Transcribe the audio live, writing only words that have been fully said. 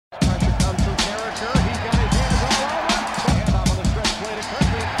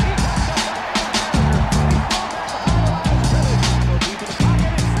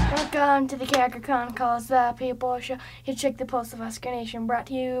Welcome to the Character Chronicles, the People Show. You check the pulse of Husker Nation, brought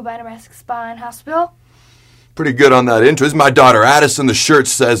to you by Nebraska Spine Hospital. Pretty good on that intro. This is my daughter, Addison. The shirt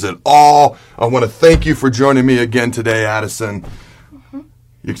says it all. I want to thank you for joining me again today, Addison. You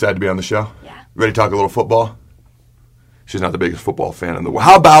excited to be on the show? Yeah. Ready to talk a little football? She's not the biggest football fan in the world.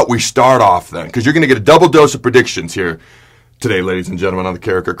 How about we start off then? Because you're going to get a double dose of predictions here today, ladies and gentlemen, on the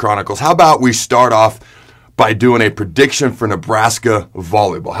Character Chronicles. How about we start off by doing a prediction for Nebraska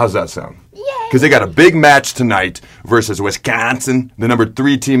volleyball? How's that sound? Yay! Because they got a big match tonight versus Wisconsin, the number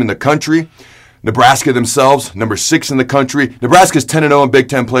 3 team in the country. Nebraska themselves, number 6 in the country. Nebraska's 10-0 in Big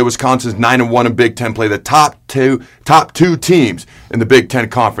Ten play. Wisconsin's 9-1 in Big Ten play. The top two teams in the Big Ten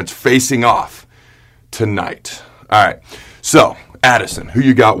Conference facing off tonight. All right. So, Addison, who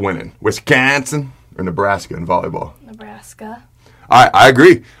you got winning? Wisconsin or Nebraska in volleyball? Nebraska. I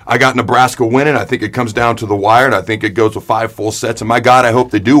agree. I got Nebraska winning. I think it comes down to the wire, and I think it goes with 5 full sets. And my God, I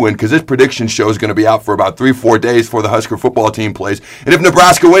hope they do win, because this prediction show is going to be out for about 3-4 days before the Husker football team plays. And if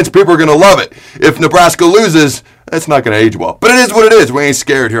Nebraska wins, people are going to love it. If Nebraska loses, it's not going to age well. But it is what it is. We ain't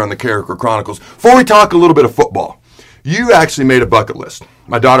scared here on the Character Chronicles. Before we talk a little bit of football, you actually made a bucket list.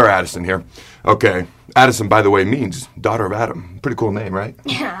 My daughter Addison here. Okay. Addison, by the way, means daughter of Adam. Pretty cool name, right?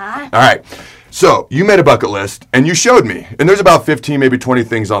 Yeah. All right. So, you made a bucket list, and you showed me. And there's about 15, maybe 20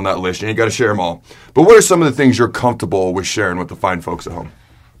 things on that list. You ain't got to share them all. But what are some of the things you're comfortable with sharing with the fine folks at home?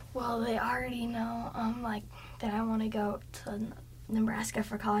 Well, they already know, that I want to go to Nebraska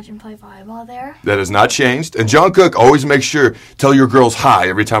for college and play volleyball there. That has not changed. And John Cook always makes sure tell your girls hi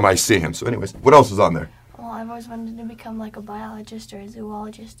every time I see him. So anyways, what else is on there? Well, I've always wanted to become like a biologist or a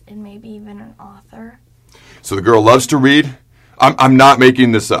zoologist and maybe even an author. So the girl loves to read. I'm not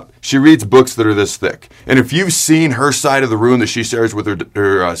making this up. She reads books that are this thick. And if you've seen her side of the room that she shares with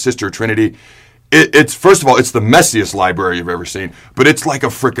her sister Trinity, it's first of all, it's the messiest library you've ever seen. But it's like a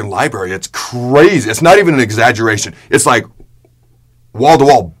freaking library. It's crazy. It's not even an exaggeration. It's like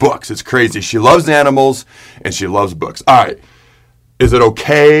wall-to-wall books. It's crazy. She loves animals, and she loves books. All right. Is it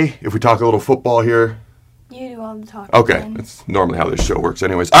okay if we talk a little football here? You do all the talking. Okay, that's normally how this show works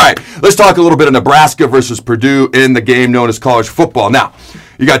anyways. All right, let's talk a little bit of Nebraska versus Purdue in the game known as college football. Now,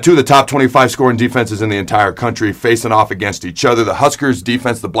 you got 2 of the top 25 scoring defenses in the entire country facing off against each other. The Huskers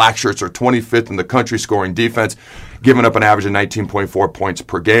defense, the Black Shirts, are 25th in the country scoring defense, giving up an average of 19.4 points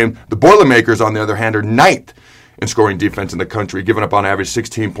per game. The Boilermakers, on the other hand, are 9th in scoring defense in the country, giving up on average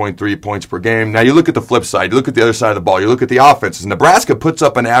 16.3 points per game. Now, you look at the flip side. You look at the other side of the ball. You look at the offenses. Nebraska puts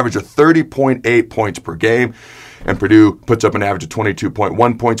up an average of 30.8 points per game, and Purdue puts up an average of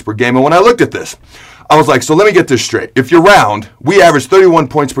 22.1 points per game. And when I looked at this, I was like, so let me get this straight. If you're round, we average 31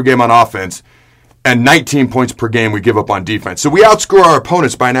 points per game on offense, and 19 points per game we give up on defense. So we outscore our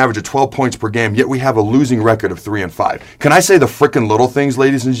opponents by an average of 12 points per game, yet we have a losing record of 3-5. Can I say the frickin' little things,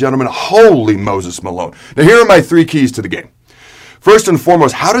 ladies and gentlemen? Holy Moses Malone. Now here are my 3 keys to the game. First and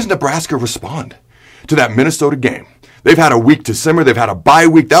foremost, how does Nebraska respond to that Minnesota game? They've had a week to simmer. They've had a bye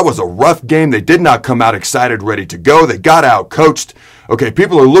week. That was a rough game. They did not come out excited, ready to go. They got out coached. Okay,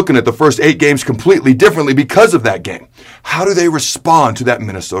 people are looking at the first 8 games completely differently because of that game. How do they respond to that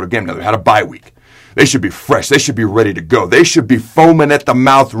Minnesota game? Now, they had a bye week. They should be fresh. They should be ready to go. They should be foaming at the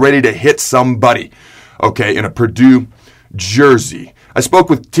mouth, ready to hit somebody, okay, in a Purdue jersey. I spoke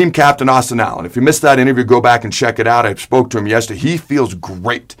with team captain Austin Allen. If you missed that interview, go back and check it out. I spoke to him yesterday. He feels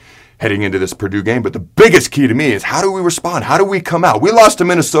great heading into this Purdue game. But the biggest key to me is, how do we respond? How do we come out? We lost to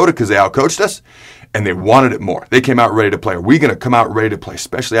Minnesota because they outcoached us, and they wanted it more. They came out ready to play. Are we going to come out ready to play,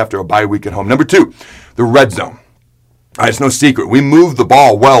 especially after a bye week at home? Number 2, the red zone. All right, it's no secret. We move the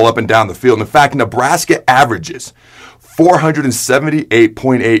ball well up and down the field. In fact, Nebraska averages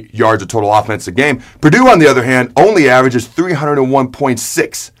 478.8 yards of total offense a game. Purdue, on the other hand, only averages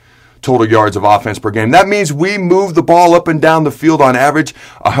 301.6 total yards of offense per game. That means we move the ball up and down the field on average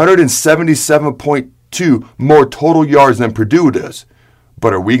 177.2 more total yards than Purdue does.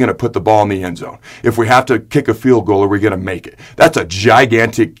 But are we going to put the ball in the end zone? If we have to kick a field goal, are we going to make it? That's a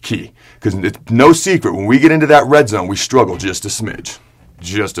gigantic key, because it's no secret, when we get into that red zone, we struggle just a smidge.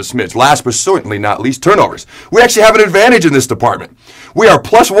 Just a smidge. Last but certainly not least, turnovers. We actually have an advantage in this department. We are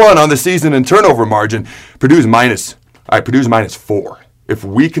 +1 on the season in turnover margin. Purdue's minus 4. If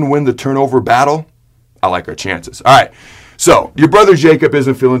we can win the turnover battle, I like our chances. All right. So, your brother Jacob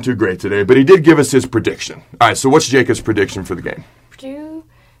isn't feeling too great today, but he did give us his prediction. All right, so what's Jacob's prediction for the game?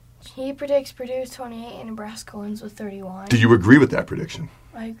 He predicts Purdue 28 and Nebraska wins with 31. Do you agree with that prediction?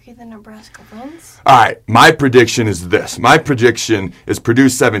 I agree that Nebraska wins. All right, my prediction is this. My prediction is Purdue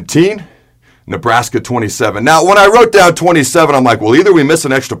 17, Nebraska 27. Now, when I wrote down 27, I'm like, well, either we miss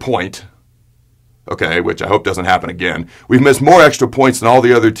an extra point okay, which I hope doesn't happen again. We've missed more extra points than all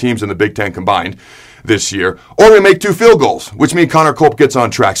the other teams in the Big Ten combined this year. Or we make 2 field goals, which means Connor Culp gets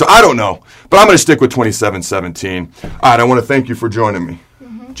on track. So I don't know, but I'm going to stick with 27-17. All right, I want to thank you for joining me.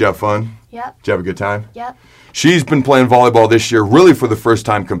 Did you have fun? Yep. Did you have a good time? Yep. She's been playing volleyball this year really for the first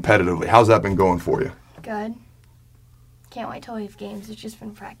time competitively. How's that been going for you? Good. Can't wait till we have games. It's just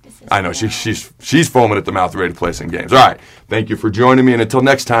been practices. I know, she's foaming at the mouth, ready to play some games. All right, thank you for joining me, and until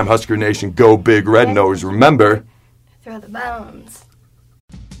next time, Husker Nation, go Big Red, and always remember, throw the bones.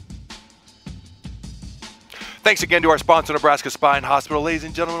 Thanks again to our sponsor, Nebraska Spine Hospital. Ladies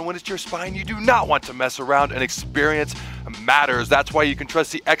and gentlemen, when it's your spine, you do not want to mess around, and experience matters. That's why you can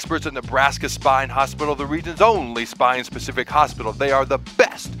trust the experts at Nebraska Spine Hospital, the region's only spine-specific hospital. They are the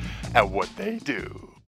best at what they do.